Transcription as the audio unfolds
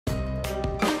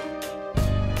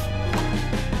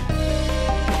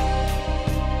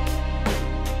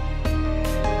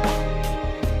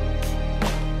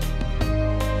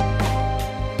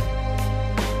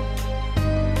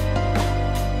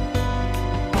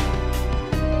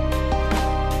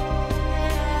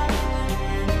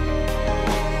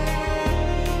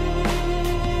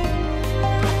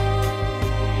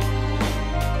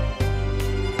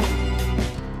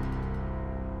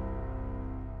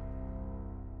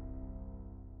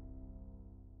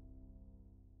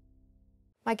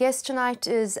My guest tonight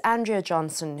is Andrea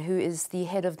Johnson, who is the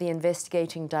head of the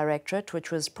Investigating Directorate,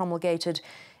 which was promulgated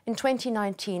in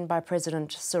 2019 by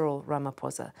President Cyril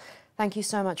Ramaphosa. Thank you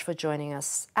so much for joining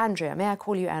us. Andrea, may I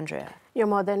call you Andrea? You're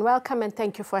more than welcome, and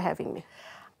thank you for having me.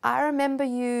 I remember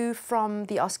you from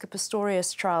the Oscar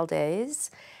Pistorius trial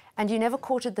days, and you never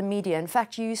courted the media. In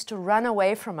fact, you used to run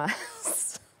away from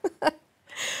us,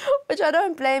 which I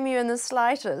don't blame you in the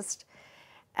slightest.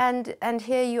 And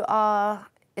here you are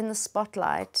in the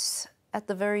spotlight at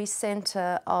the very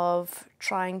center of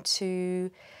trying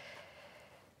to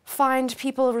find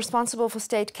people responsible for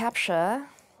state capture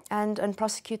and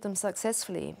prosecute them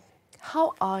successfully.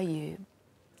 How are you?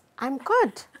 I'm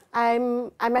good.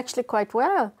 I'm actually quite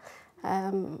well.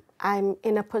 I'm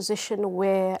in a position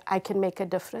where I can make a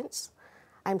difference.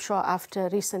 I'm sure after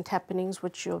recent happenings,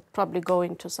 which you'll probably go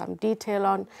into some detail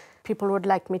on, people would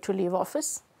like me to leave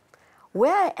office.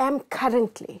 Where I am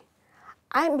currently,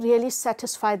 I'm really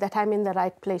satisfied that I'm in the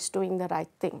right place doing the right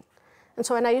thing. And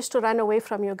so when I used to run away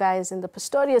from you guys in the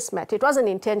Pistorius matter, it wasn't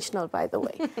intentional, by the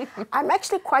way. I'm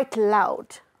actually quite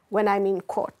loud when I'm in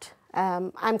court.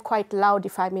 I'm quite loud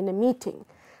if I'm in a meeting.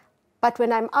 But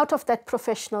when I'm out of that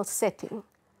professional setting,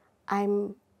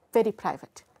 I'm very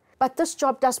private. But this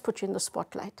job does put you in the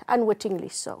spotlight, unwittingly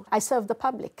so. I serve the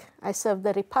public, I serve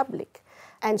the Republic,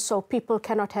 and so people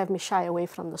cannot have me shy away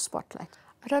from the spotlight.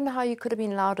 I don't know how you could have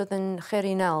been louder than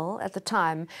Gerinel at the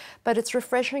time, but it's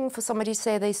refreshing for somebody to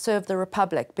say they serve the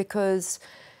Republic, because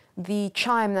the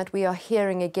chime that we are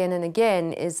hearing again and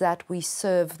again is that we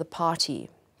serve the party.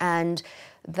 And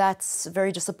that's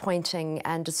very disappointing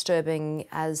and disturbing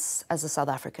as a South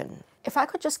African. If I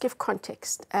could just give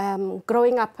context,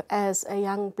 growing up as a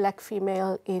young black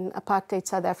female in apartheid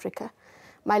South Africa,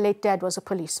 my late dad was a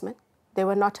policeman. They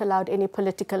were not allowed any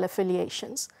political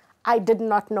affiliations. I did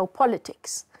not know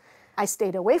politics. I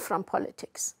stayed away from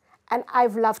politics. And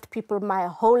I've loved people my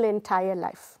whole entire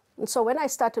life. And so when I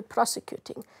started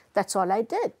prosecuting, that's all I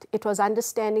did. It was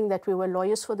understanding that we were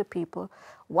lawyers for the people,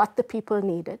 what the people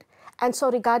needed. And so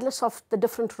regardless of the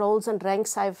different roles and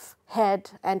ranks I've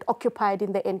had and occupied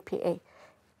in the NPA,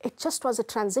 it just was a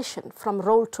transition from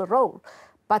role to role.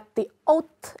 But the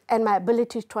oath and my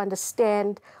ability to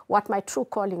understand what my true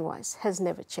calling was has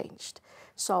never changed.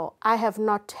 So I have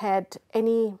not had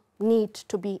any need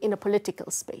to be in a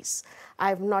political space.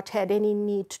 I've not had any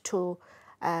need to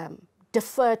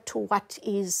defer to what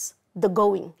is the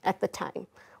going at the time.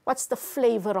 What's the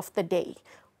flavor of the day?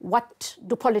 What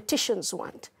do politicians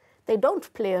want? They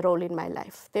don't play a role in my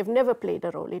life. They've never played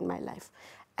a role in my life.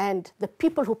 And the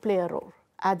people who play a role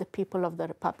are the people of the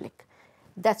Republic.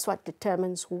 That's what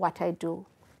determines what I do,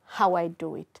 how I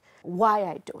do it, why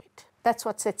I do it. That's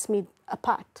what sets me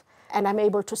apart. And I'm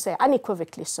able to say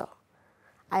unequivocally so,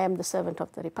 I am the servant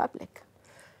of the Republic.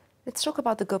 Let's talk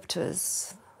about the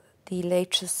Guptas, the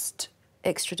latest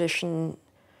extradition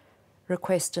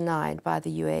request denied by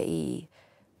the UAE.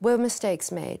 Were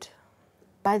mistakes made?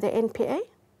 By the NPA?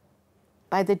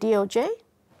 By the DOJ?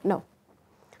 No.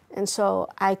 And so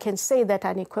I can say that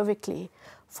unequivocally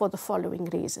for the following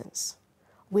reasons.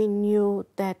 We knew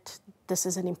that this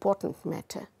is an important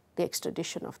matter, the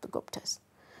extradition of the Guptas.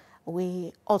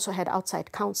 We also had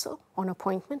outside counsel on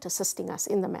appointment assisting us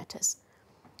in the matters.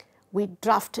 We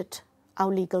drafted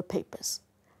our legal papers.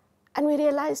 And we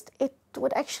realized it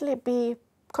would actually be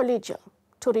collegial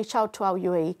to reach out to our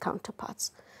UAE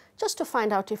counterparts, just to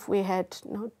find out if we had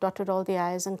dotted all the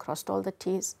I's and crossed all the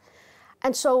T's.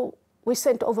 And so we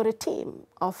sent over a team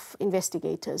of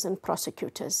investigators and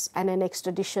prosecutors and an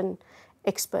extradition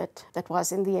expert that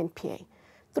was in the NPA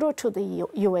through to the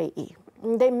UAE.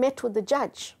 And they met with the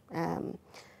judge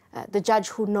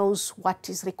who knows what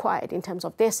is required in terms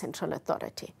of their central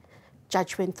authority.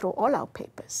 Judge went through all our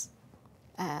papers.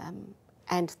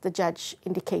 And the judge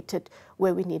indicated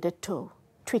where we needed to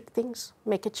tweak things,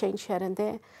 make a change here and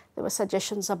there. There were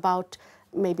suggestions about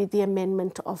maybe the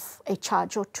amendment of a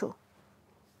charge or two.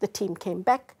 The team came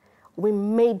back. We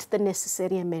made the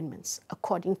necessary amendments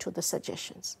according to the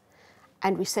suggestions.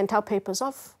 And we sent our papers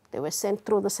off. They were sent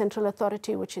through the central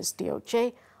authority, which is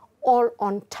DOJ, all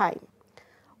on time.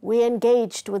 We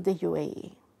engaged with the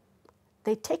UAE.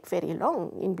 They take very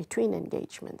long in between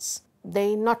engagements.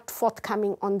 They're not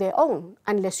forthcoming on their own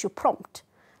unless you prompt.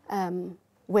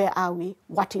 Where are we?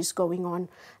 What is going on?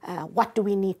 What do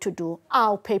we need to do?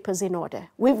 Are our papers in order?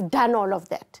 We've done all of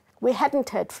that. We hadn't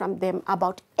heard from them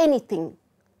about anything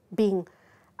being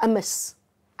amiss.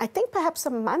 I think perhaps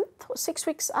a month or 6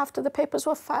 weeks after the papers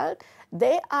were filed,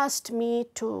 they asked me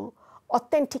to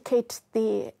authenticate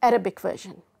the Arabic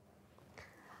version.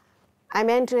 I'm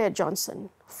Andrea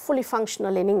Johnson, fully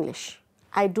functional in English.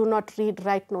 I do not read,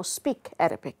 write, nor speak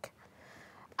Arabic.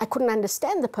 I couldn't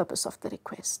understand the purpose of the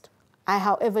request. I,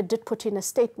 however, did put in a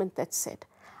statement that said,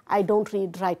 I don't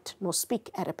read, write, nor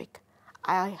speak Arabic.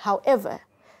 I, however,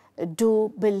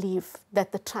 do believe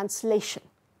that the translation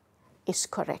is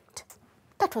correct.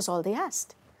 That was all they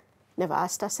asked. Never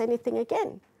asked us anything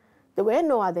again. There were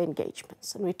no other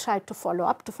engagements, and we tried to follow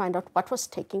up to find out what was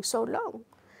taking so long.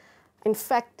 In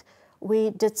fact, we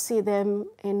did see them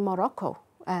in Morocco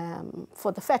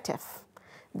for the FATF.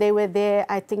 They were there,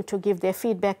 I think, to give their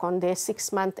feedback on their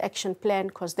 6-month action plan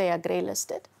because they are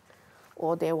grey-listed,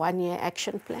 or their 1-year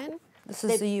action plan. This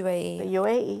is the UAE. The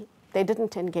UAE. They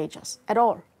didn't engage us at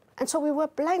all. And so we were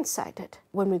blindsided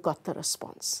when we got the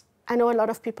response. I know a lot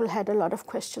of people had a lot of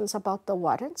questions about the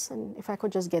warrants, and if I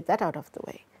could just get that out of the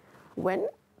way. When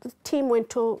the team went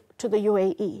to the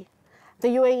UAE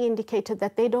indicated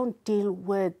that they don't deal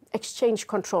with exchange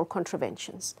control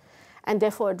contraventions, and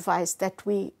therefore advised that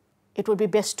it would be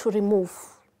best to remove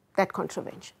that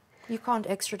contravention. You can't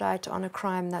extradite on a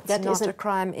crime that not a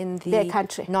crime in their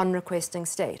country. Non-requesting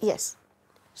state. Yes.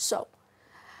 So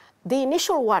the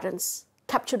initial warrants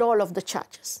captured all of the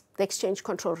charges. The exchange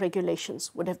control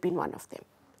regulations would have been one of them.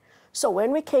 So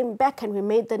when we came back and we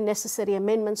made the necessary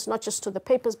amendments, not just to the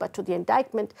papers but to the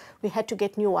indictment, we had to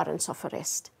get new warrants of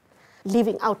arrest,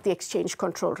 leaving out the exchange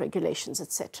control regulations,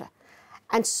 etc.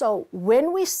 And so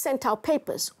when we sent our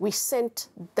papers, we sent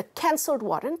the cancelled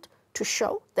warrant to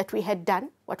show that we had done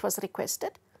what was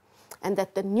requested and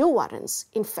that the new warrants,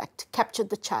 in fact, captured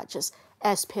the charges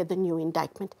as per the new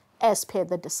indictment, as per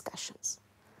the discussions.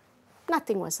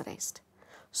 Nothing was raised.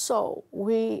 So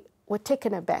we were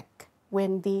taken aback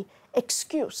when the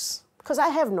excuse, because I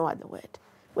have no other word,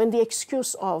 when the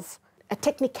excuse of a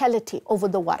technicality over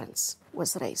the warrants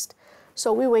was raised.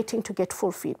 So we're waiting to get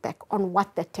full feedback on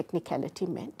what that technicality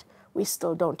meant. We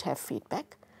still don't have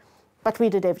feedback, but we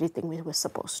did everything we were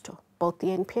supposed to, both the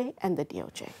NPA and the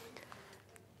DOJ.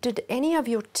 Did any of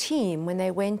your team, when they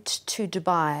went to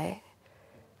Dubai,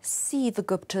 see the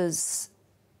Guptas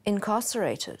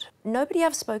incarcerated? Nobody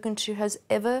I've spoken to has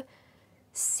ever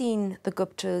seen the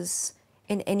Guptas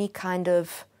in any kind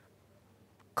of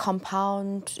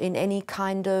compound, in any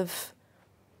kind of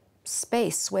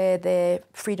space where their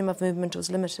freedom of movement was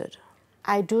limited.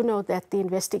 I do know that the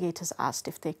investigators asked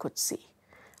if they could see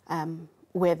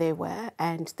where they were,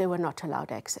 and they were not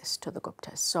allowed access to the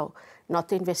Guptas. So not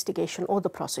the investigation or the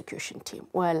prosecution team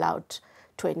were allowed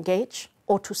to engage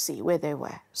or to see where they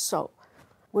were. So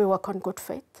we work on good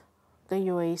faith. The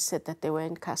UAE said that they were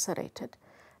incarcerated.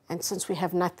 And since we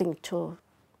have nothing to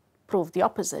prove the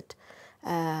opposite,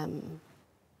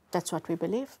 that's what we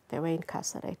believe. They were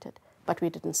incarcerated, but we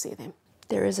didn't see them.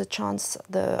 There is a chance,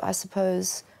 though, I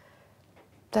suppose,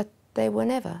 that they were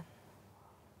never.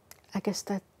 I guess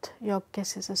that your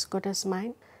guess is as good as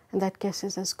mine, and that guess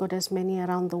is as good as many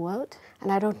around the world.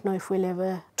 And I don't know if we'll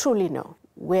ever truly know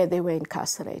where they were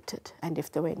incarcerated and if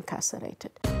they were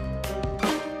incarcerated.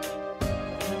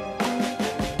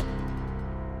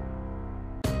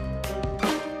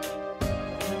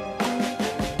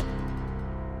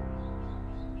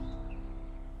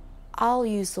 I'll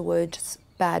use the word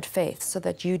bad faith so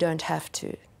that you don't have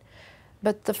to.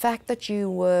 But the fact that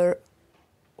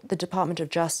the Department of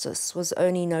Justice was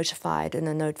only notified in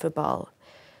a note verbal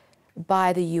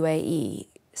by the UAE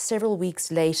several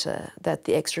weeks later that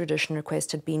the extradition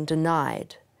request had been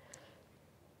denied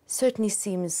certainly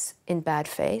seems in bad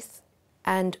faith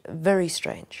and very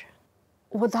strange.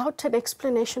 Without an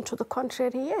explanation to the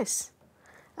contrary, yes.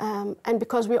 And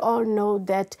because we all know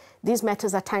that these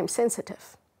matters are time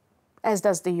sensitive, as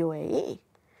does the UAE.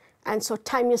 And so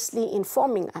timelessly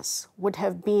informing us would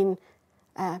have been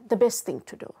the best thing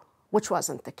to do, which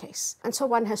wasn't the case. And so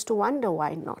one has to wonder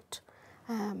why not.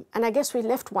 And I guess we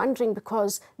left wondering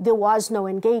because there was no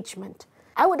engagement.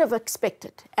 I would have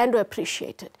expected and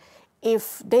appreciated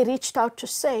if they reached out to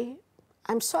say,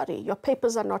 I'm sorry, your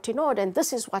papers are not in order and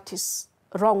this is what is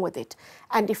wrong with it.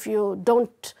 And if you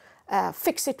don't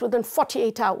fix it within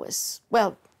 48 hours,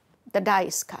 well, the die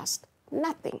is cast.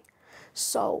 Nothing.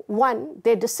 So one,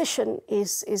 their decision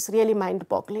is really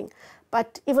mind-boggling.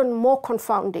 But even more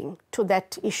confounding to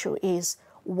that issue is,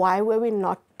 why were we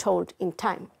not told in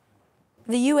time?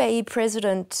 The UAE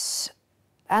president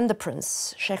and the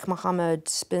prince, Sheikh Mohammed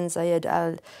bin Zayed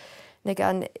Al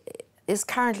Nahyan, is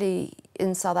currently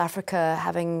in South Africa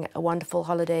having a wonderful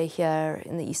holiday here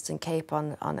in the Eastern Cape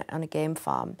on a game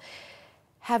farm.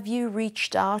 Have you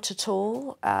reached out at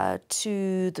all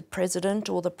to the president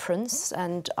or the prince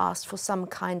and asked for some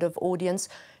kind of audience,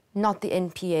 not the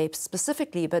NPA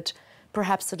specifically, but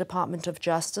perhaps the Department of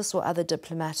Justice or other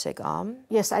diplomatic arm?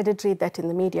 Yes, I did read that in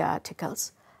the media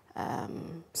articles.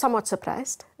 Somewhat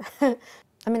surprised.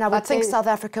 I mean, I would think South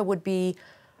Africa would be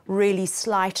really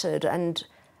slighted and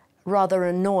rather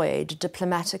annoyed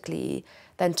diplomatically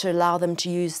than to allow them to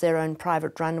use their own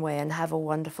private runway and have a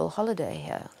wonderful holiday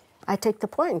here. I take the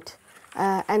point.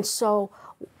 And so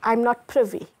I'm not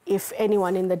privy if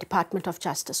anyone in the Department of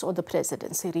Justice or the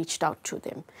presidency reached out to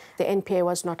them. The NPA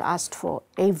was not asked for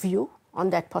a view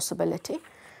on that possibility.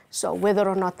 So whether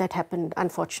or not that happened,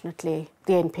 unfortunately,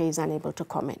 the NPA is unable to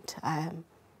comment.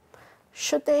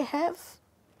 Should they have?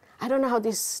 I don't know how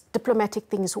these diplomatic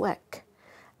things work.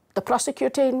 The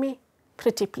prosecutor in me,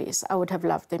 pretty pleased. I would have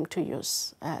loved them to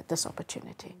use this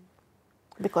opportunity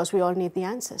because we all need the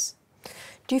answers.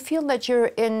 Do you feel that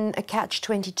you're in a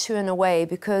catch-22 in a way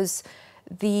because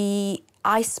the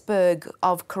iceberg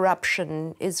of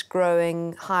corruption is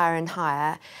growing higher and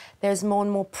higher? There's more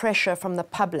and more pressure from the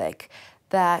public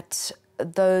that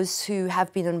those who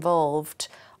have been involved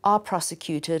are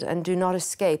prosecuted and do not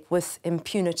escape with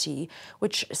impunity,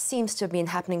 which seems to have been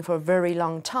happening for a very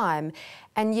long time.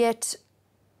 And yet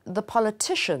the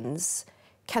politicians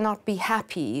cannot be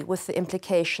happy with the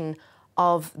implication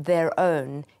of their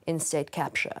own in-state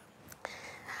capture.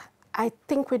 I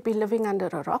think we'd be living under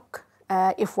a rock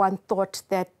if one thought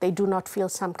that they do not feel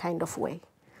some kind of way.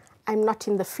 I'm not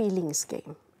in the feelings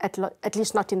game, at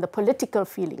least not in the political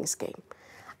feelings game.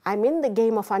 I'm in the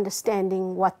game of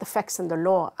understanding what the facts and the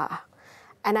law are.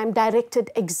 And I'm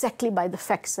directed exactly by the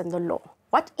facts and the law.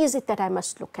 What is it that I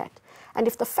must look at? And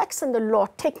if the facts and the law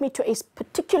take me to a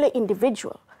particular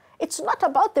individual, it's not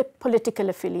about their political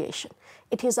affiliation.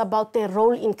 It is about their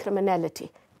role in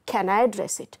criminality. Can I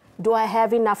address it? Do I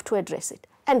have enough to address it?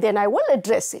 And then I will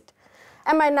address it.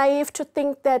 Am I naive to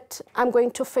think that I'm going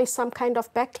to face some kind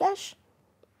of backlash?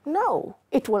 No,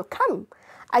 it will come.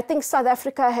 I think South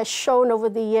Africa has shown over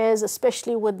the years,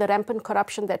 especially with the rampant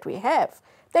corruption that we have,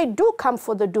 they do come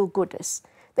for the do-gooders.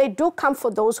 They do come for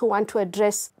those who want to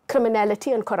address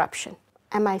criminality and corruption.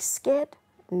 Am I scared?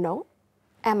 No.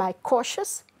 Am I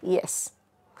cautious? Yes.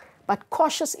 But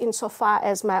cautious insofar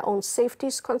as my own safety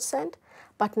is concerned,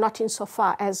 but not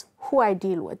insofar as who I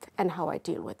deal with and how I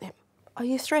deal with them. Are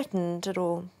you threatened at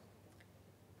all?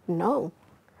 No.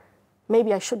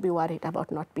 Maybe I should be worried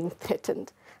about not being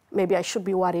threatened. Maybe I should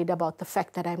be worried about the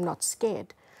fact that I'm not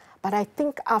scared. But I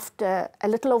think after a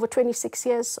little over 26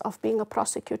 years of being a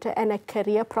prosecutor and a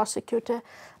career prosecutor,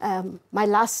 my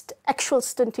last actual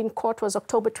stint in court was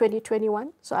October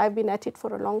 2021, so I've been at it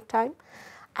for a long time.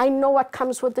 I know what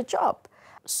comes with the job.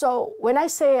 So when I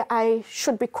say I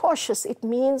should be cautious, it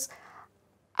means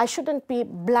I shouldn't be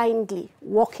blindly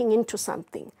walking into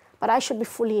something, but I should be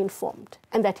fully informed,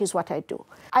 and that is what I do.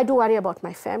 I do worry about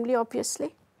my family,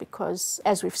 obviously, because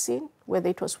as we've seen, whether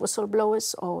it was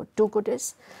whistleblowers or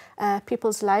do-gooders,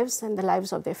 people's lives and the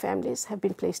lives of their families have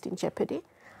been placed in jeopardy.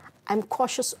 I'm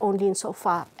cautious only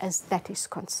insofar as that is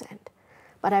concerned.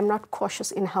 But I'm not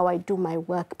cautious in how I do my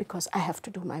work because I have to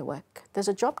do my work. There's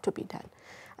a job to be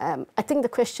done. I think the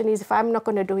question is if I'm not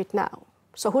going to do it now,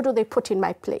 so who do they put in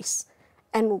my place?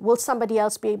 And will somebody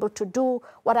else be able to do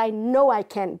what I know I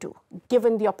can do,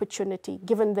 given the opportunity,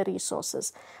 given the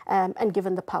resources, and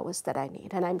given the powers that I need?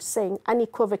 And I'm saying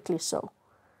unequivocally so.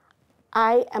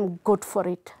 I am good for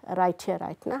it right here,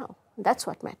 right now. That's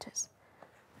what matters.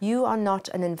 You are not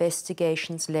an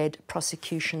investigations-led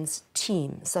prosecutions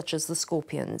team, such as the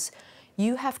Scorpions.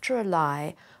 You have to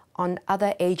rely on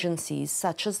other agencies,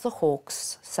 such as the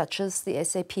Hawks, such as the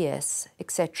SAPS,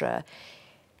 etc.,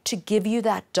 to give you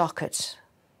that docket.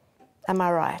 Am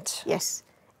I right? Yes,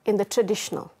 in the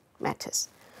traditional matters.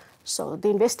 So the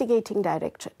investigating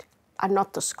directorate are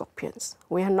not the Scorpions.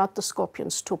 We are not the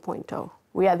Scorpions 2.0.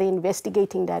 We are the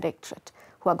investigating directorate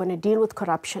who are going to deal with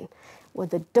corruption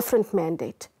with a different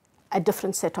mandate, a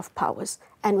different set of powers,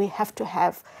 and we have to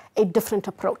have a different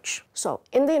approach. So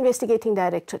in the investigating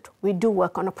directorate, we do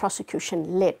work on a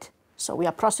prosecution-led. So we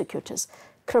are prosecutors,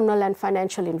 criminal and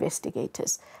financial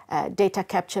investigators, data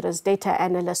capturers, data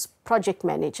analysts, project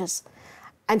managers.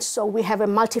 And so we have a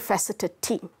multifaceted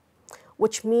team,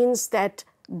 which means that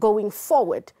going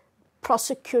forward,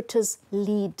 prosecutors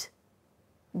lead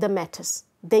the matters.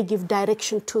 They give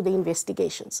direction to the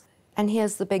investigations. And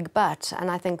here's the big but, and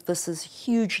I think this is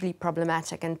hugely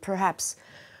problematic, and perhaps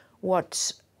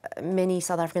what many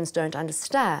South Africans don't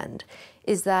understand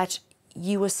is that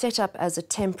you were set up as a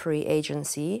temporary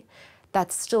agency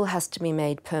that still has to be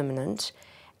made permanent,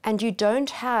 and you don't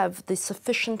have the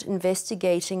sufficient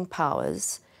investigating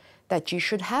powers that you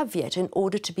should have yet in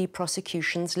order to be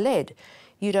prosecutions-led.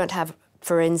 You don't have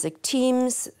forensic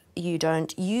teams, you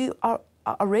are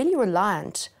really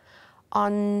reliant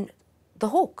on the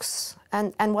Hawks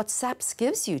and what SAPS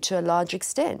gives you to a large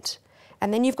extent.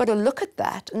 And then you've got to look at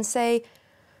that and say,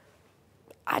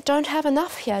 I don't have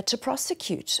enough here to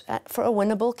prosecute for a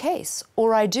winnable case,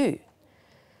 or I do.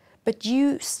 But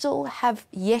you still have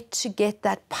yet to get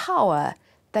that power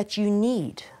that you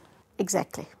need.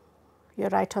 Exactly. You're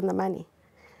right on the money.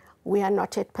 We are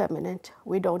not yet permanent.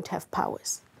 We don't have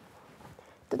powers.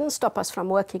 Didn't stop us from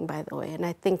working, by the way, and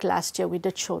I think last year we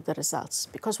did show the results,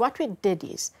 because what we did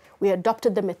is we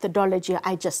adopted the methodology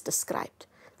I just described,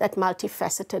 that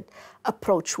multifaceted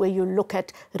approach where you look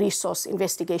at resource,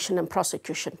 investigation and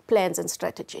prosecution, plans and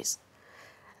strategies.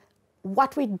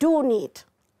 What we do need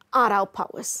are our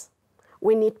powers.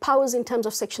 We need powers in terms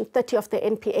of Section 30 of the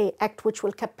NPA Act, which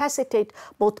will capacitate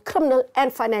both criminal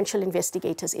and financial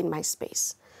investigators in my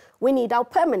space. We need our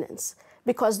permanence,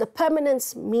 because the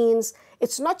permanence means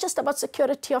it's not just about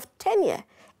security of tenure.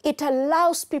 It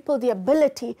allows people the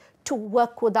ability to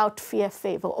work without fear,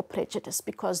 favor, or prejudice,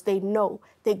 because they know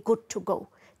they're good to go.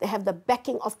 They have the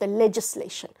backing of the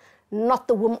legislation, not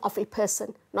the whim of a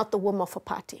person, not the whim of a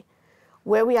party.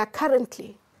 Where we are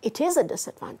currently, it is a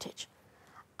disadvantage.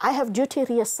 I have duty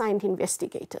reassigned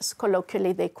investigators,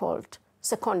 colloquially they're called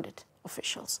seconded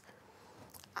officials.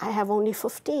 I have only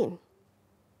 15.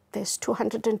 There's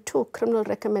 202 criminal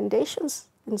recommendations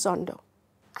in Zondo.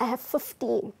 I have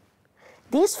 15.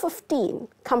 These 15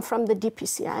 come from the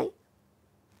DPCI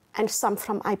and some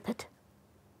from IPID.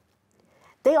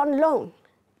 They're on loan.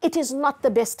 It is not the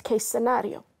best case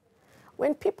scenario.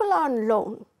 When people are on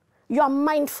loan, you are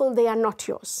mindful they are not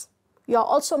yours. You are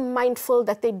also mindful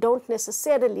that they don't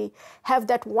necessarily have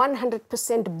that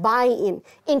 100% buy-in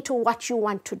into what you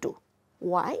want to do.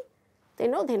 Why? They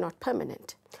know they're not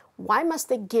permanent. Why must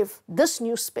they give this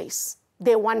new space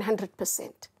their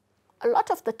 100%? A lot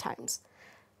of the times,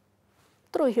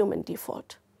 through human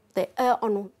default, they err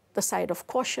on the side of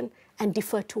caution and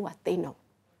defer to what they know.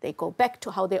 They go back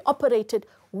to how they operated,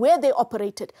 where they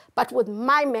operated, but with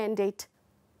my mandate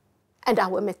and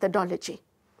our methodology.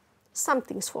 Some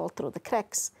things fall through the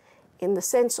cracks in the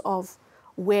sense of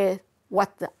where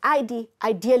what the ID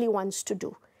ideally wants to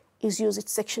do is use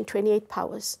its Section 28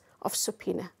 powers of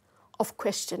subpoena, of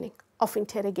questioning, of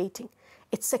interrogating.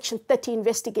 It's Section 30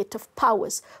 investigative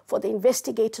powers for the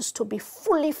investigators to be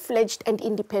fully fledged and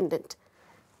independent.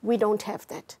 We don't have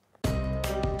that.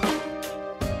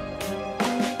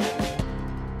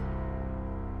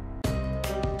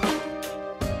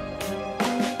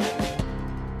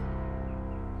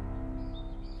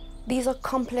 These are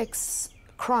complex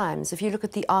crimes. If you look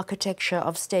at the architecture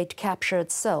of state capture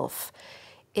itself,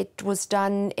 it was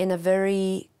done in a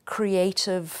very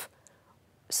creative,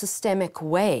 systemic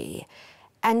way.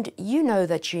 And you know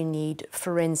that you need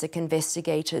forensic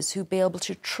investigators who be able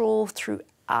to trawl through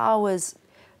hours,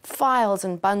 files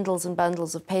and bundles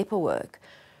of paperwork.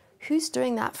 Who's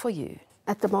doing that for you?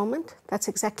 At the moment, that's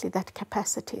exactly that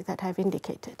capacity that I've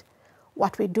indicated.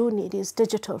 What we do need is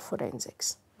digital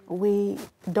forensics. We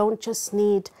don't just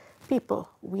need people.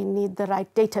 We need the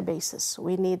right databases.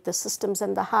 We need the systems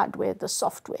and the hardware, the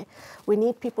software. We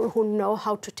need people who know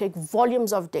how to take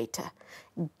volumes of data,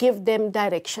 give them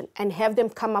direction, and have them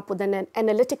come up with an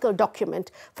analytical document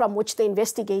from which the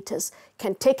investigators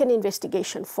can take an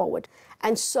investigation forward.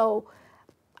 And so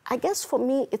I guess for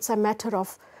me, it's a matter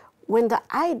of when the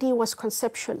ID was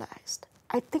conceptualized,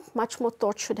 I think much more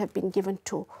thought should have been given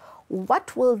to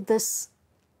what will this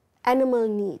animal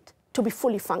need to be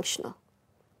fully functional,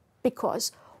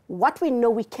 because what we know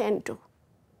we can do,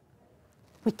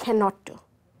 we cannot do,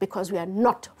 because we are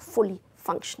not fully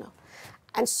functional.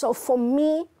 And so for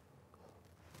me,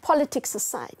 politics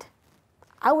aside,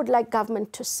 I would like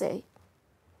government to say,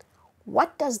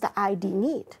 what does the ID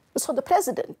need? So the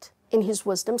president, in his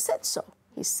wisdom, said so.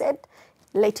 He said,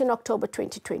 late in October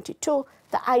 2022,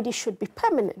 the ID should be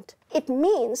permanent. It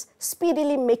means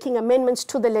speedily making amendments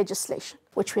to the legislation,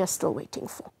 which we are still waiting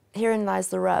for. Herein lies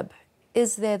the rub.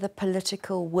 Is there the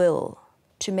political will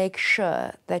to make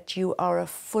sure that you are a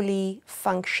fully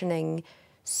functioning,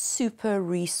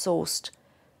 super-resourced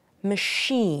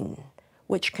machine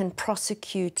which can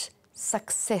prosecute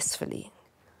successfully?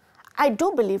 I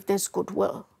do believe there's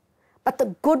goodwill, but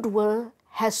the goodwill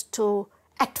has to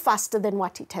act faster than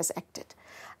what it has acted.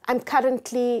 I'm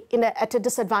currently at a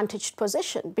disadvantaged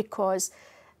position because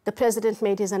the president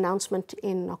made his announcement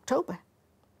in October.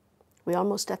 We're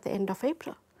almost at the end of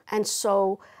April. And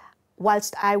so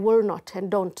whilst I will not and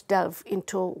don't delve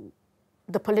into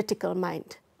the political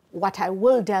mind, what I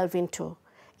will delve into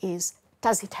is,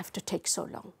 does it have to take so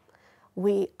long?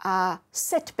 We are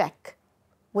set back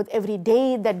with every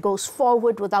day that goes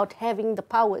forward without having the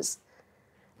powers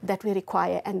that we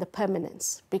require and the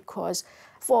permanence, because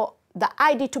for the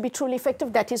ID to be truly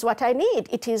effective, that is what I need.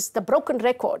 It is the broken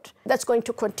record that's going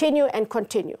to continue and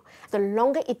continue. The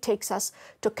longer it takes us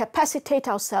to capacitate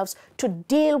ourselves to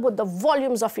deal with the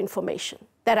volumes of information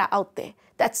that are out there,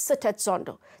 that sit at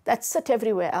Zondo, that sit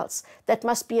everywhere else, that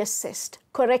must be assessed,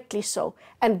 correctly so,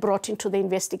 and brought into the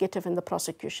investigative and the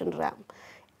prosecution realm.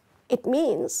 It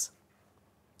means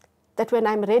that when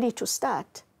I'm ready to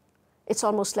start, it's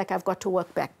almost like I've got to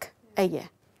work back a year.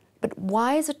 But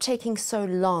why is it taking so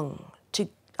long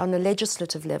on a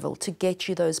legislative level to get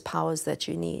you those powers that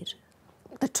you need?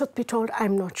 The truth be told,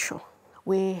 I'm not sure.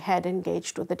 We had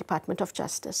engaged with the Department of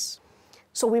Justice.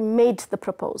 So we made the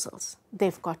proposals.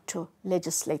 They've got to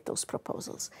legislate those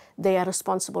proposals. They are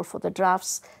responsible for the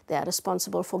drafts. They are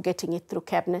responsible for getting it through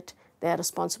Cabinet. They are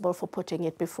responsible for putting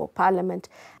it before Parliament.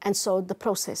 And so the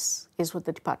process is with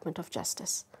the Department of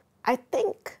Justice. I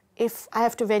think, if I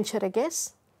have to venture a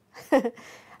guess,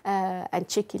 and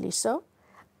cheekily so,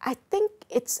 I think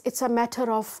it's a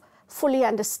matter of fully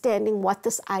understanding what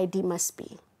this ID must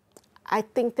be. I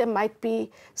think there might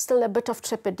be still a bit of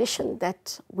trepidation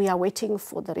that we are waiting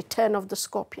for the return of the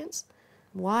scorpions.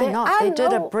 Why not? They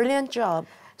did a brilliant job.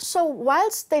 So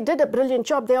whilst they did a brilliant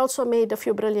job, they also made a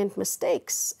few brilliant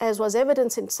mistakes, as was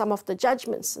evidence in some of the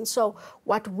judgments. And so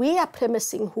what we are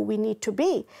premising who we need to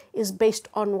be is based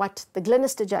on what the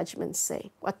Glenister judgments say,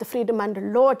 what the freedom under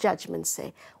law judgments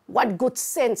say, what good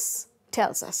sense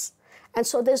tells us. And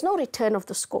so there's no return of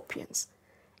the scorpions.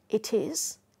 It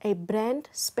is a brand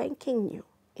spanking new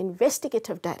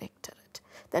investigative directorate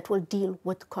that will deal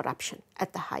with corruption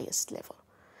at the highest level.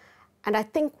 And I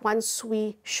think once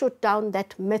we shoot down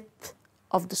that myth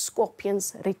of the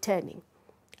scorpions returning,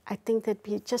 I think there'd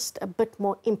be just a bit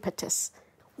more impetus.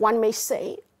 One may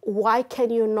say, why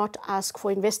can you not ask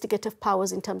for investigative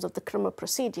powers in terms of the Criminal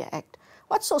Procedure Act?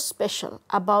 What's so special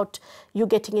about you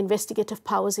getting investigative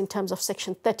powers in terms of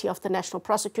Section 30 of the National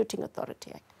Prosecuting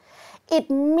Authority Act? It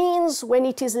means when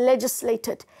it is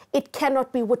legislated, it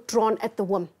cannot be withdrawn at the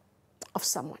whim of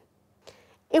someone.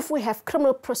 If we have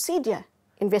criminal procedure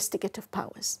investigative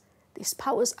powers, these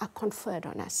powers are conferred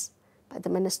on us by the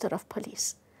Minister of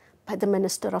Police, by the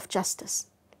Minister of Justice.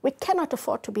 We cannot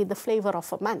afford to be the flavor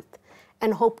of a month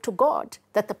and hope to God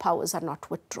that the powers are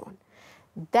not withdrawn.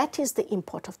 That is the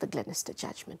import of the Glenister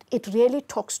judgment. It really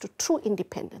talks to true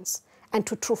independence and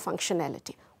to true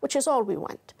functionality, which is all we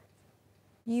want.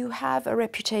 You have a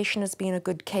reputation as being a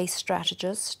good case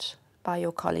strategist by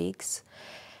your colleagues,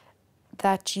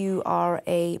 that you are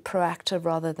a proactive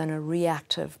rather than a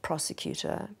reactive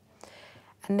prosecutor.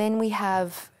 And then we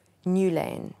have New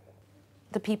Lane.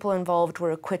 The people involved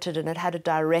were acquitted, and it had a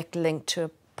direct link to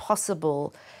a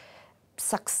possible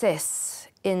success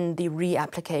in the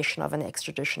reapplication of an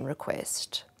extradition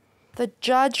request. The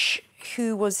judge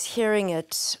who was hearing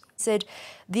it said,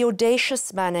 "The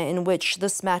audacious manner in which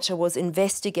this matter was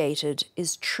investigated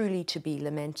is truly to be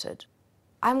lamented."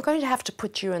 I'm going to have to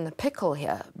put you in the pickle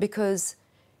here because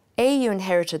A, you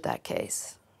inherited that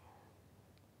case,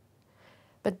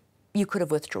 but you could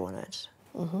have withdrawn it.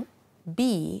 Mm-hmm.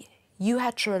 B, you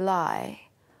had to rely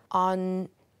on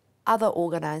other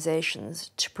organizations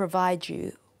to provide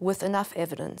you with enough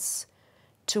evidence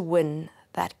to win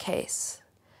that case.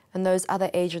 And those other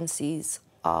agencies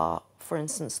are, for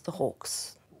instance, the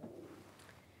Hawks.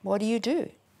 What do you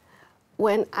do?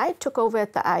 When I took over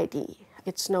at the ID,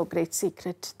 it's no great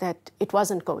secret that it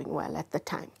wasn't going well at the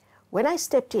time. When I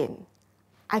stepped in,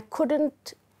 I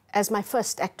couldn't, as my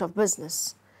first act of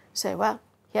business, say, well,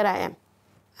 here I am.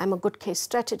 I'm a good case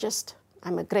strategist.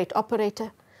 I'm a great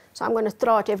operator. So I'm going to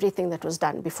throw out everything that was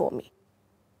done before me.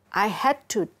 I had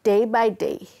to, day by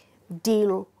day,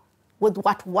 deal with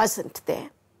what wasn't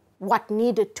there, what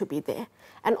needed to be there,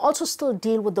 and also still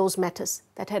deal with those matters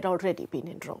that had already been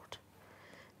enrolled.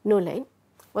 New Lane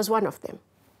was one of them.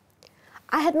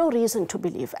 I had no reason to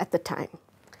believe at the time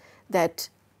that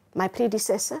my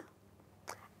predecessor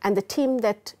and the team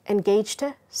that engaged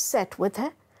her, sat with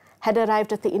her, had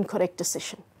arrived at the incorrect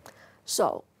decision.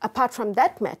 So apart from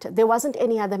that matter, there wasn't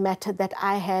any other matter that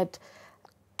I had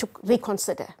to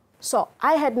reconsider. So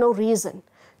I had no reason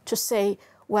to say,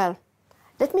 well,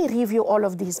 let me review all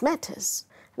of these matters.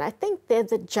 And I think there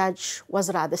the judge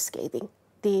was rather scathing.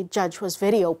 The judge was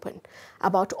very open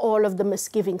about all of the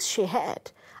misgivings she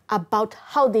had about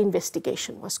how the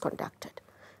investigation was conducted.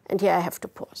 And here I have to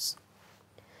pause.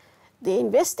 The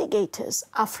investigators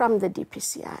are from the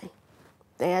DPCI.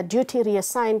 They are duty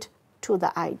reassigned to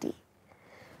the ID.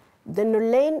 The New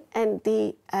Lane and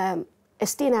the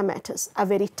Estina matters are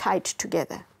very tied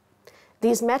together.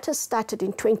 These matters started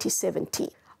in 2017.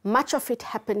 Much of it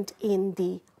happened in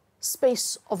the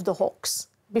space of the Hawks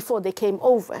before they came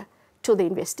over to the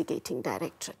investigating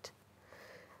directorate.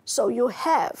 So you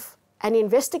have an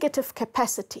investigative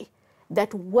capacity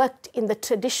that worked in the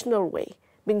traditional way,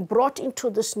 being brought into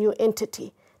this new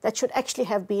entity that should actually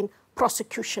have been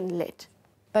prosecution-led.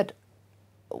 But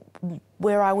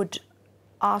where I would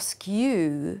ask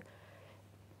you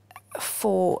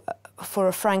for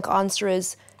a frank answer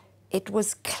is, it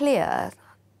was clear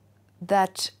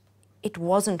that it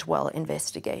wasn't well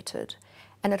investigated.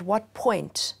 And at what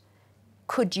point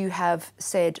could you have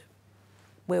said,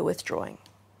 we're withdrawing?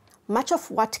 Much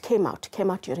of what came out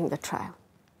during the trial.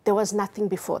 There was nothing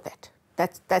before that.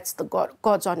 That's the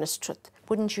God's honest truth.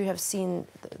 Wouldn't you have seen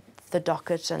the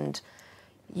docket and,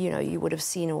 you would have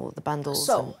seen all the bundles?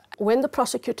 So when the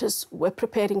prosecutors were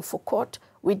preparing for court,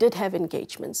 we did have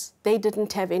engagements. They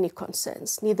didn't have any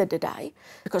concerns, neither did I,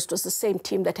 because it was the same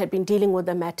team that had been dealing with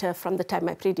the matter from the time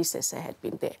my predecessor had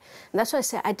been there. And that's why I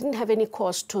say I didn't have any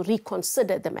cause to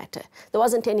reconsider the matter. There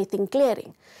wasn't anything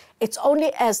glaring. It's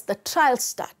only as the trial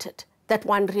started that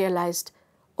one realized,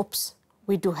 oops,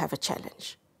 we do have a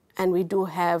challenge and we do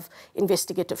have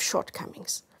investigative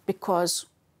shortcomings, because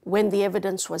when the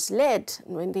evidence was led,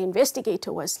 and when the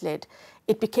investigator was led,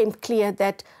 it became clear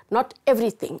that not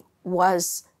everything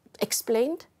was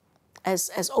explained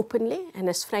as openly and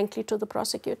as frankly to the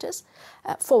prosecutors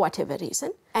for whatever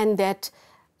reason, and that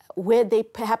where they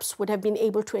perhaps would have been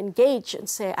able to engage and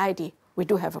say, ID, we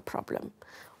do have a problem.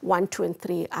 1, 2, and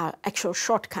 3 are actual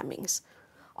shortcomings.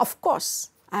 Of course,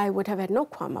 I would have had no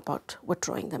qualm about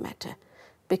withdrawing the matter,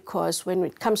 because when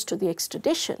it comes to the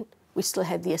extradition, we still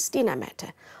had the Estina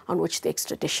matter on which the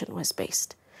extradition was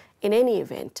based. In any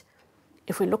event,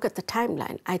 if we look at the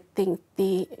timeline, I think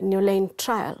the New Lane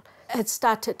trial had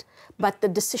started, but the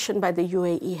decision by the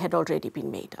UAE had already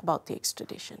been made about the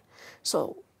extradition.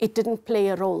 So it didn't play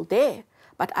a role there,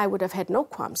 but I would have had no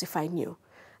qualms if I knew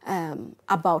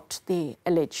about the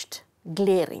alleged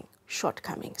glaring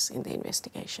shortcomings in the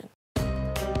investigation.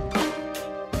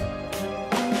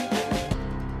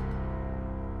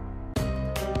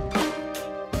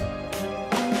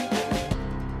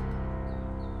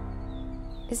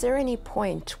 Is there any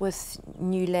point with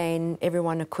New Lane,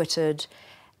 everyone acquitted,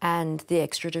 and the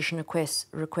extradition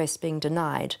request being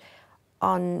denied,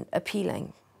 on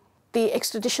appealing? The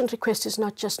extradition request is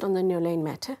not just on the New Lane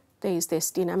matter. There is the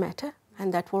Estina matter,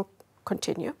 and that will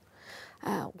continue.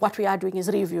 What we are doing is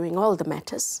reviewing all the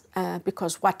matters,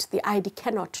 because what the ID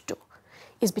cannot do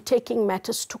is be taking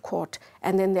matters to court,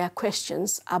 and then there are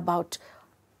questions about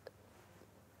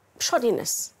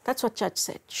shoddiness. That's what Judge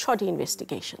said, shoddy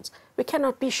investigations. We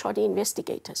cannot be shoddy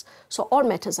investigators. So all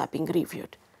matters are being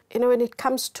reviewed. When it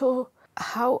comes to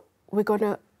how we're going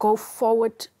to go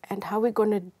forward and how we're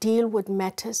going to deal with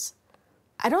matters,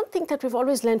 I don't think that we've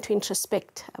always learned to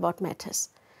introspect about matters.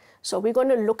 So we're going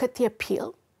to look at the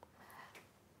appeal,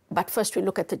 but first we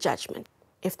look at the judgment.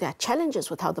 If there are challenges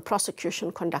with how the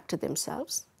prosecution conducted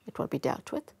themselves, it will be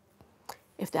dealt with.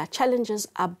 If there are challenges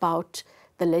about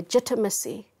the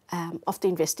legitimacy of the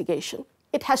investigation,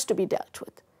 it has to be dealt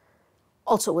with,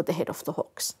 also with the head of the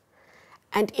Hawks.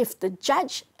 And if the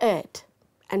judge erred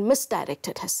and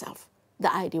misdirected herself,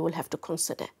 the ID will have to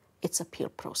consider its appeal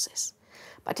process.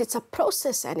 But it's a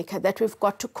process, Annika, that we've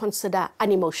got to consider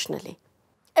unemotionally.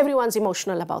 Everyone's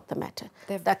emotional about the matter.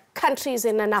 The country is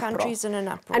in an uproar. Country's in an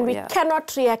uproar, and we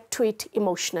cannot react to it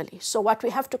emotionally. So what we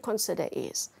have to consider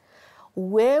is,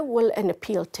 where will an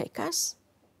appeal take us?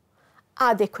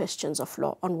 Are there questions of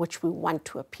law on which we want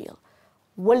to appeal?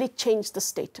 Will it change the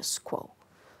status quo?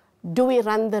 Do we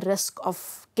run the risk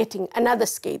of getting another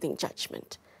scathing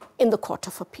judgment in the Court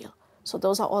of Appeal? So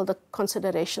those are all the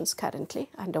considerations currently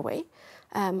underway.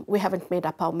 We haven't made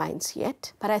up our minds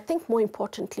yet. But I think more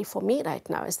importantly for me right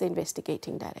now as the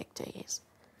investigating director is,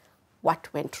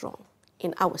 what went wrong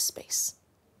in our space,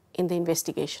 in the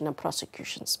investigation and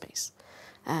prosecution space?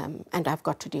 And I've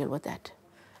got to deal with that.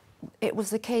 It was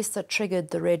the case that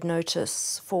triggered the red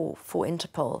notice for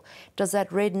Interpol. Does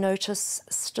that red notice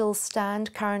still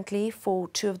stand currently for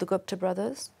 2 of the Gupta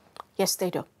brothers? Yes,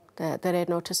 they do. The red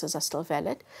notices are still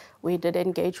valid. We did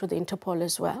engage with Interpol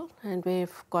as well, and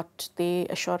we've got the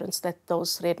assurance that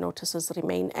those red notices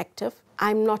remain active.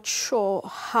 I'm not sure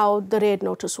how the red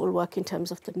notice will work in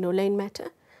terms of the New Lane matter,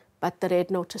 but the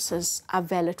red notices are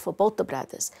valid for both the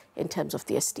brothers in terms of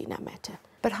the Estina matter.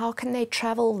 But how can they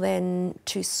travel then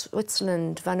to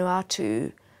Switzerland,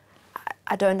 Vanuatu?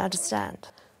 I don't understand.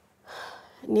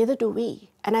 Neither do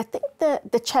we. And I think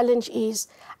the challenge is,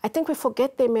 I think we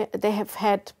forget they have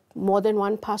had more than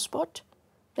one passport.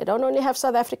 They don't only have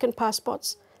South African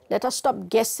passports. Let us stop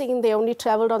guessing they only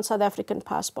traveled on South African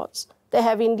passports. They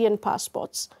have Indian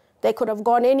passports. They could have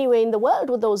gone anywhere in the world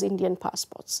with those Indian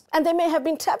passports. And they may have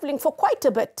been traveling for quite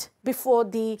a bit before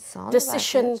the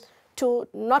decision to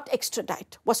not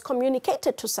extradite was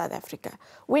communicated to South Africa.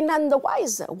 We're none the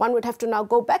wiser. One would have to now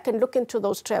go back and look into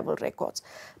those travel records.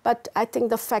 But I think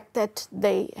the fact that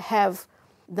they have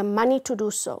the money to do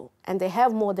so and they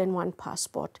have more than one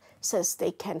passport says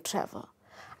they can travel.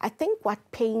 I think what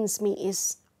pains me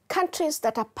is countries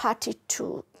that are party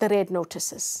to the red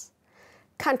notices,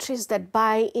 countries that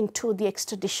buy into the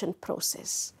extradition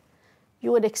process.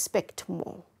 You would expect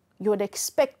more. You would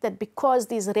expect that because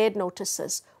these red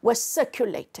notices were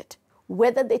circulated,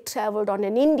 whether they traveled on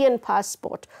an Indian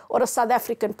passport or a South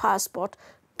African passport,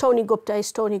 Tony Gupta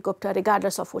is Tony Gupta,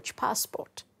 regardless of which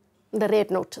passport. The red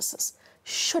notices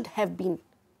should have been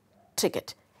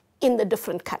triggered in the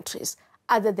different countries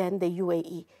other than the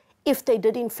UAE, if they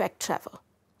did in fact travel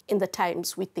in the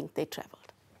times we think they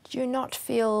traveled. Do you not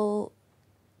feel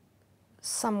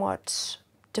somewhat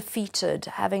defeated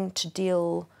having to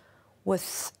deal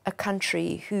with a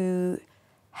country who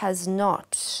has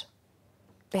not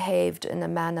behaved in a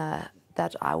manner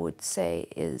that I would say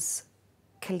is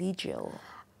collegial?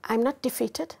 I'm not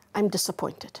defeated, I'm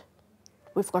disappointed.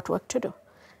 We've got work to do,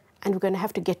 and we're going to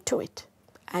have to get to it.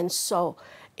 And so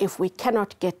if we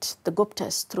cannot get the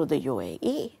Guptas through the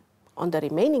UAE on the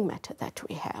remaining matter that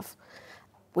we have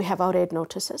our red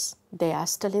notices. They are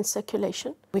still in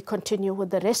circulation. We continue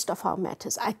with the rest of our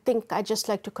matters. I think I'd just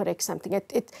like to correct something.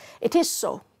 It is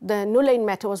so. The New Lane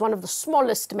matter was one of the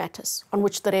smallest matters on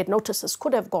which the red notices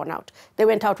could have gone out. They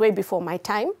went out way before my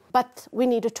time, but we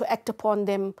needed to act upon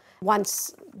them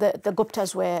once the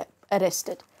Guptas were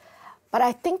arrested. But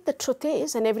I think the truth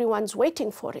is, and everyone's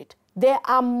waiting for it, there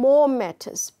are more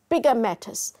matters, bigger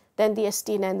matters than the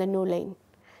Estina and the New Lane.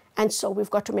 And so we've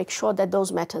got to make sure that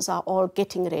those matters are all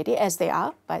getting ready, as they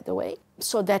are, by the way,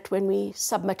 so that when we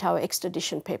submit our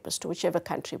extradition papers to whichever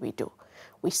country we do,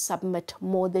 we submit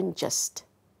more than just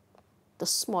the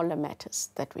smaller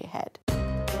matters that we had.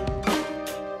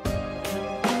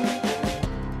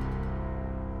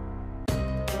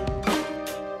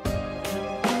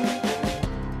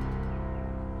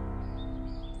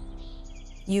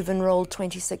 You've enrolled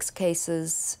 26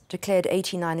 cases, declared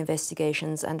 89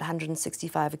 investigations, and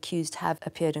 165 accused have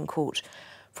appeared in court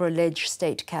for alleged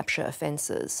state capture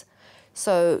offences.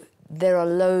 So there are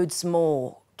loads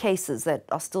more cases that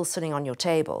are still sitting on your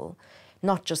table,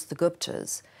 not just the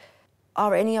Guptas.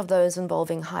 Are any of those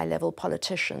involving high-level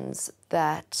politicians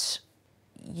that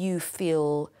you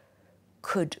feel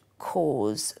could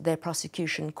cause, their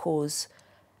prosecution cause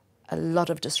a lot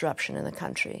of disruption in the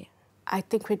country? I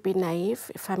think we'd be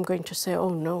naive if I'm going to say,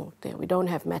 oh no, we don't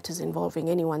have matters involving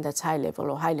anyone that's high-level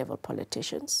or high-level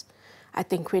politicians. I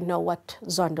think we know what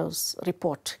Zondo's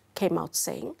report came out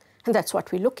saying, and that's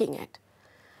what we're looking at.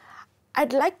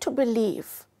 I'd like to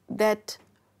believe that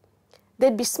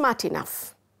they'd be smart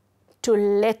enough to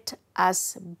let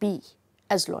us be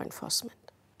as law enforcement.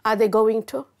 Are they going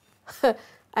to?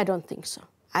 I don't think so.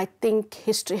 I think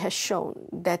history has shown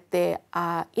that there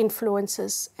are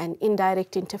influences and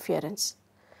indirect interference.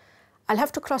 I'll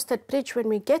have to cross that bridge when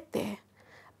we get there,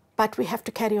 but we have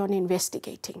to carry on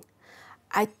investigating.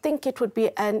 I think it would be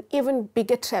an even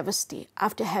bigger travesty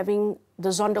after having the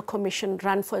Zondo Commission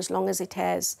run for as long as it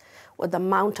has, with the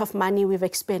amount of money we've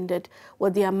expended,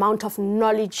 with the amount of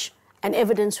knowledge and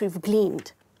evidence we've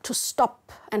gleaned, to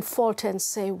stop and falter and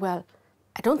say, well,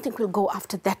 I don't think we'll go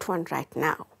after that one right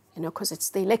now, because it's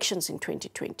the elections in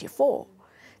 2024.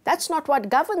 That's not what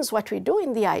governs what we do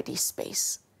in the ID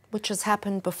space. Which has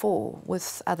happened before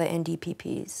with other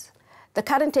NDPPs. The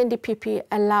current NDPP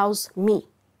allows me,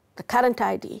 the current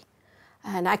ID,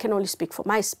 and I can only speak for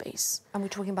my space. And we're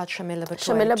talking about Shamila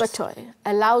Batoy. Shamila Batoy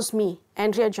allows me,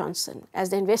 Andrea Johnson,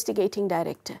 as the investigating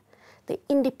director, the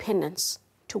independence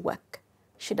to work.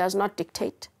 She does not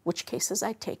dictate which cases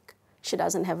I take. She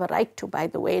doesn't have a right to, by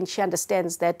the way, and she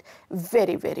understands that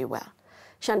very, very well.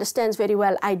 She understands very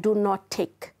well I do not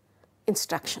take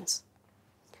instructions.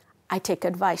 I take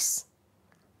advice.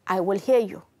 I will hear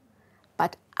you,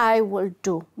 but I will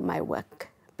do my work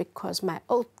because my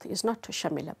oath is not to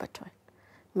Shamila Batoy.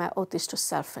 My oath is to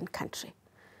self and country.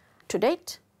 To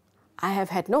date, I have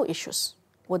had no issues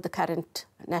with the current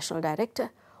national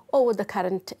director or with the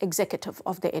current executive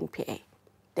of the NPA.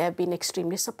 They have been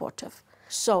extremely supportive.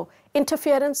 So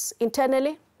interference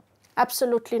internally,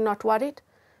 absolutely not worried.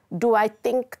 Do I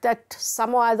think that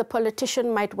some or other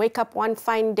politician might wake up one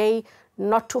fine day,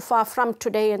 not too far from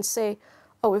today, and say,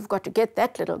 oh, we've got to get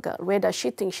that little girl. Where does she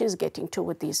think she's getting to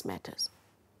with these matters?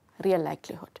 Real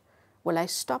likelihood. Will I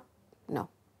stop? No.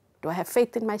 Do I have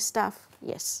faith in my staff?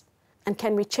 Yes. And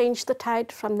can we change the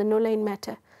tide from the New Lane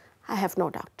matter? I have no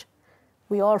doubt.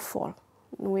 We all fall,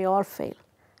 we all fail.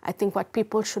 I think what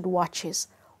people should watch is,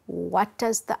 what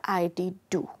does the ID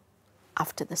do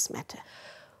after this matter?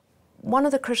 One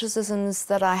of the criticisms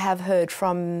that I have heard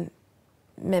from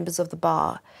members of the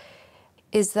bar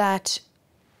is that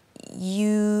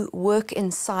you work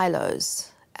in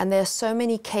silos, and there are so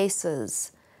many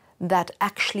cases that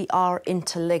actually are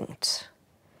interlinked.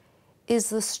 Is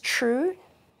this true?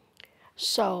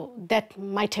 So that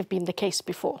might have been the case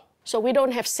before. So we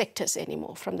don't have sectors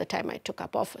anymore from the time I took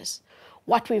up office.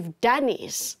 What we've done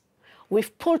is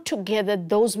we've pulled together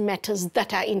those matters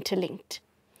that are interlinked.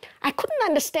 I couldn't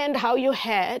understand how you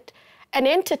had an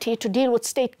entity to deal with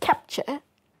state capture,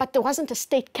 but there wasn't a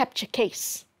state capture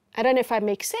case. I don't know if I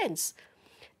make sense.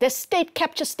 There's state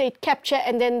capture,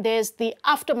 and then there's the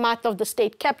aftermath of the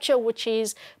state capture, which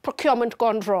is procurement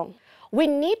gone wrong. We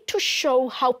need to show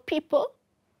how people,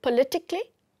 politically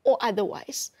or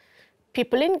otherwise,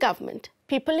 people in government,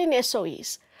 people in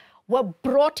SOEs, were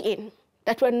brought in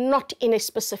that were not in a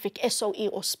specific SOE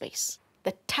or space.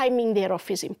 The timing thereof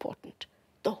is important.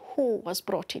 The who was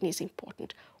brought in is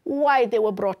important. Why they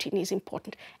were brought in is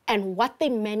important. And what they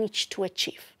managed to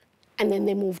achieve. And then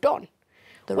they moved on.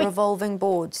 The revolving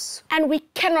boards. And we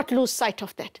cannot lose sight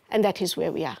of that. And that is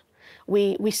where we are.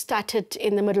 We started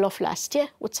in the middle of last year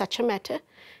with such a matter.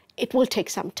 It will take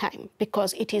some time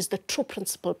because it is the true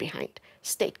principle behind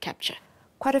state capture.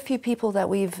 Quite a few people that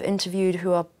we've interviewed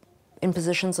who are in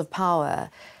positions of power,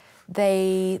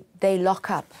 they lock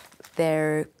up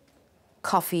their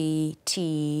coffee,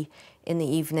 tea in the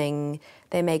evening.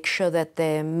 They make sure that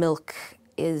their milk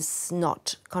is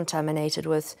not contaminated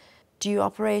with. Do you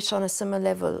operate on a similar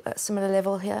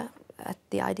level here at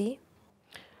the ID?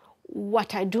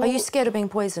 What I do... Are you scared of being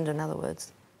poisoned, in other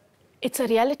words? It's a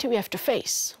reality we have to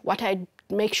face. What I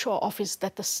make sure of is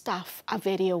that the staff are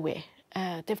very aware.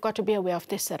 They've got to be aware of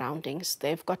their surroundings.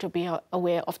 They've got to be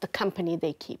aware of the company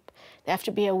they keep. They have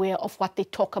to be aware of what they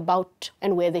talk about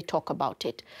and where they talk about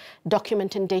it.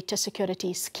 Document and data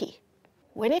security is key.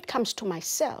 When it comes to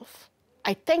myself,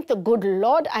 I thank the good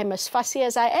Lord I'm as fussy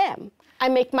as I am. I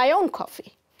make my own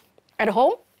coffee, at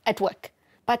home, at work.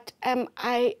 But am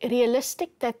I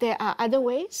realistic that there are other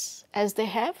ways, as they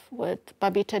have with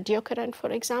Babita Deokaran,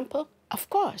 for example? Of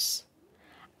course.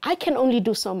 I can only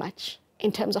do so much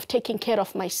in terms of taking care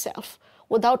of myself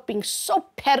without being so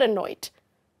paranoid.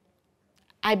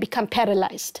 I become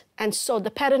paralyzed. And so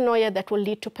the paranoia that will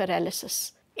lead to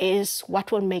paralysis is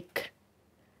what will make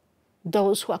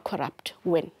those who are corrupt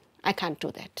win. I can't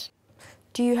do that.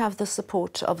 Do you have the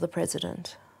support of the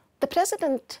president? The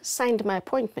president signed my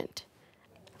appointment.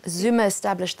 Zuma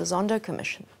established the Zondo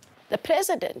Commission. The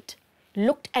president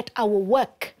looked at our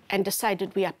work and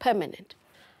decided we are permanent.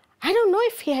 I don't know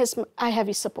if I have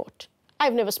his support.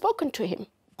 I've never spoken to him.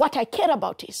 What I care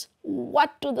about is,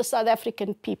 what do the South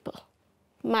African people,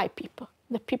 my people,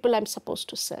 the people I'm supposed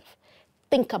to serve,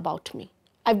 think about me?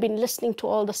 I've been listening to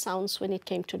all the sounds when it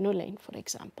came to New Lane, for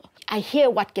example. I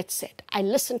hear what gets said. I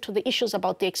listen to the issues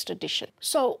about the extradition.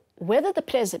 So whether the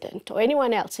president or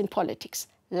anyone else in politics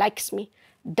likes me,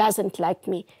 doesn't like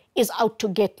me, is out to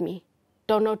get me,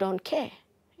 don't know, don't care.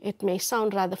 It may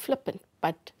sound rather flippant,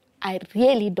 but I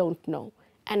really don't know,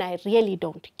 and I really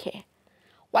don't care.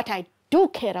 What I do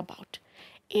care about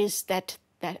is that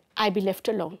I be left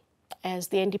alone, as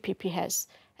the NDPP has,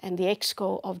 and the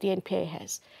EXCO of the NPA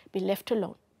has, be left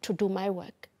alone to do my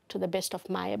work to the best of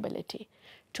my ability,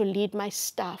 to lead my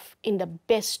staff in the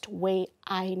best way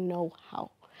I know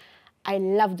how. I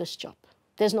love this job.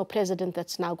 There's no president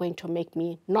that's now going to make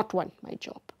me not want my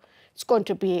job. It's going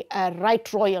to be a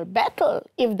right royal battle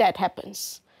if that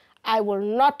happens. I will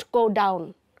not go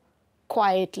down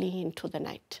quietly into the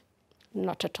night,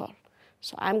 not at all.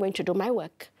 So I'm going to do my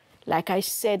work. Like I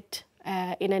said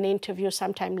in an interview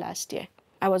sometime last year,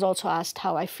 I was also asked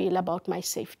how I feel about my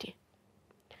safety.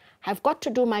 I've got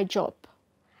to do my job,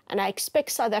 and I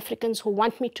expect South Africans who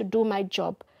want me to do my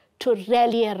job to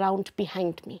rally around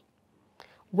behind me.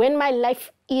 When my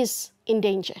life is in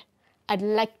danger, I'd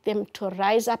like them to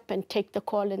rise up and take the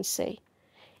call and say,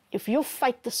 if you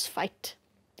fight this fight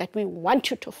that we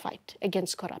want you to fight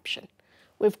against corruption,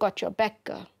 we've got your back,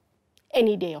 girl,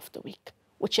 any day of the week,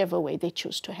 whichever way they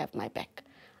choose to have my back.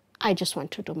 I just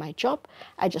want to do my job.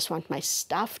 I just want my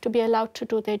staff to be allowed to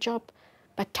do their job.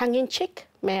 But tongue-in-cheek,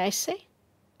 may I say,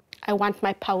 I want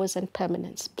my powers and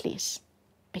permanence, please,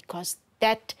 because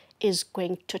that is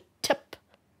going to tip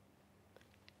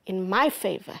in my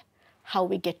favor how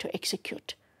we get to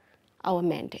execute our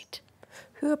mandate.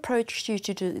 Who approached you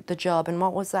to do the job, and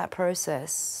what was that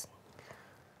process?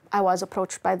 I was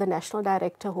approached by the national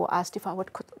director who asked if I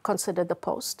would consider the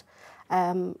post.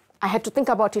 I had to think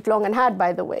about it long and hard,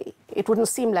 by the way. It wouldn't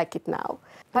seem like it now.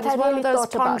 But I one really of those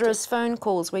thought about ponderous it. phone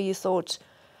calls where you thought,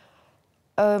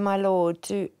 "Oh my Lord,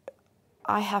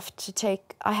 I have to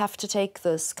take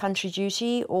this country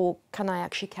duty, or can I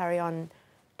actually carry on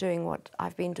doing what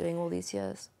I've been doing all these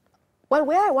years?" Well,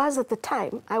 where I was at the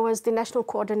time, I was the National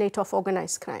Coordinator of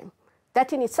Organized Crime.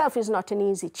 That in itself is not an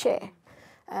easy chair,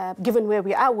 given where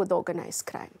we are with organized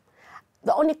crime.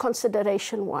 The only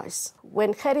consideration was,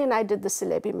 when Gerrie and I did the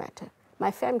Celebi matter,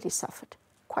 my family suffered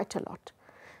quite a lot.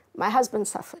 My husband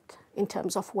suffered in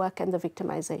terms of work and the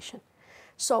victimization.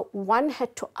 So one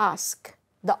had to ask,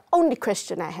 the only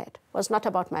question I had was not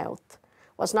about my oath,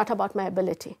 was not about my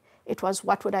ability. It was,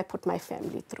 what would I put my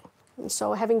family through? And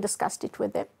so having discussed it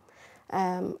with them,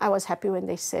 I was happy when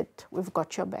they said, "We've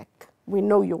got your back. We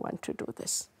know you want to do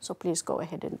this, so please go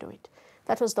ahead and do it."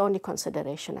 That was the only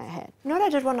consideration I had. You know what I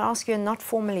did want to ask you, and not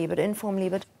formally but informally,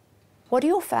 but what do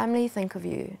your family think of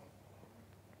you?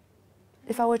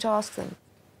 If I were to ask them.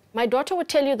 My daughter would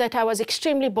tell you that I was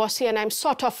extremely bossy, and I'm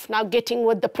sort of now getting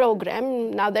with the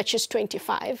program, now that she's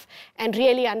 25, and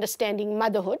really understanding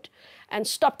motherhood, and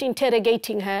stopped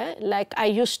interrogating her like I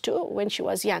used to when she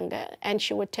was younger, and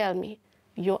she would tell me,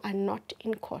 "You are not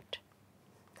in court,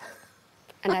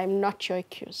 and I'm not your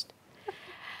accused."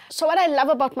 So what I love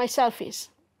about myself is,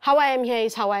 how I am here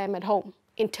is how I am at home,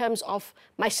 in terms of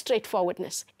my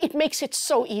straightforwardness. It makes it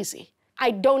so easy.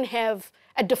 I don't have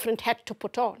a different hat to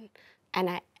put on, and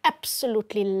I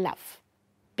absolutely love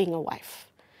being a wife.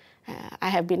 I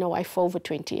have been a wife for over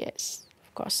 20 years,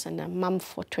 of course, and a mum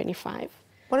for 25.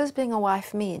 What does being a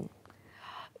wife mean?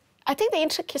 I think the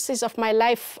intricacies of my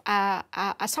life are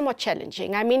somewhat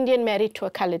challenging. I'm Indian, married to a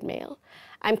colored male.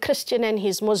 I'm Christian and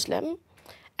he's Muslim.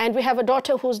 And we have a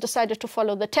daughter who's decided to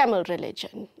follow the Tamil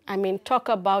religion. I mean, talk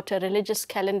about a religious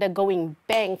calendar going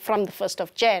bang from the 1st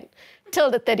of Jan till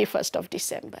the 31st of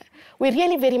December. We're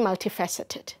really very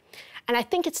multifaceted. And I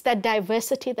think it's that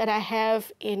diversity that I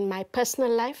have in my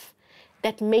personal life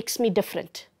that makes me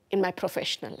different in my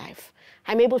professional life.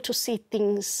 I'm able to see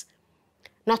things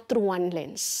not through one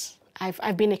lens.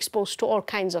 I've been exposed to all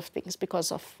kinds of things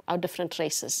because of our different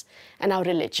races and our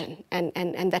religion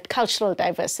and that cultural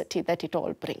diversity that it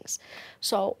all brings.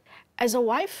 So as a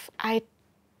wife,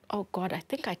 oh God, I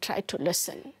think I tried to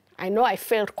listen. I know I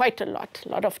failed quite a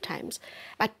lot of times,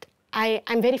 but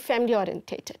I'm very family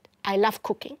orientated. I love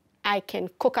cooking. I can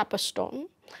cook up a storm.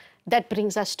 That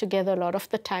brings us together a lot of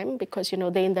the time because, you know,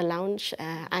 they're in the lounge,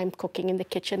 I'm cooking in the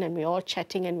kitchen, and we're all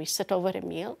chatting and we sit over a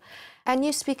meal. And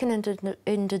you speak an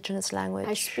indigenous language?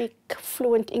 I speak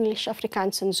fluent English,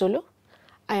 Afrikaans, and Zulu.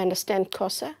 I understand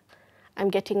Xhosa. I'm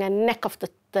getting a neck of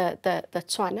the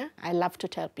Tswana. I love to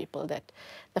tell people that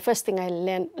the first thing I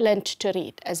learned to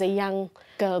read as a young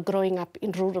girl growing up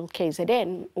in rural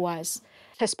KZN was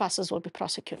trespassers will be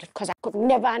prosecuted, because I could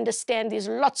never understand these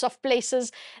lots of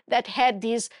places that had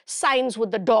these signs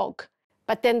with the dog.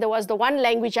 But then there was the one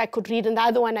language I could read and the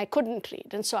other one I couldn't read.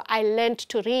 And so I learned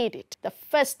to read it. The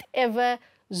first ever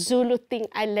Zulu thing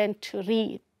I learned to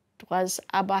read was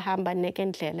Abahamba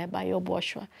Nekendlele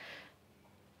Bayoboshwa.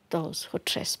 Those who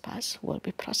trespass will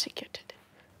be prosecuted.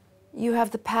 You have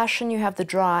the passion, you have the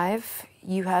drive,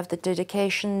 you have the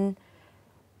dedication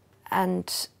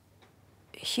and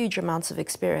huge amounts of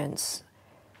experience.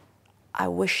 I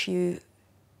wish you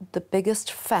the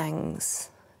biggest fangs,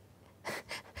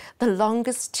 the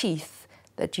longest teeth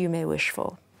that you may wish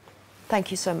for. Thank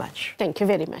you so much. Thank you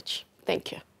very much.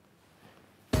 Thank you.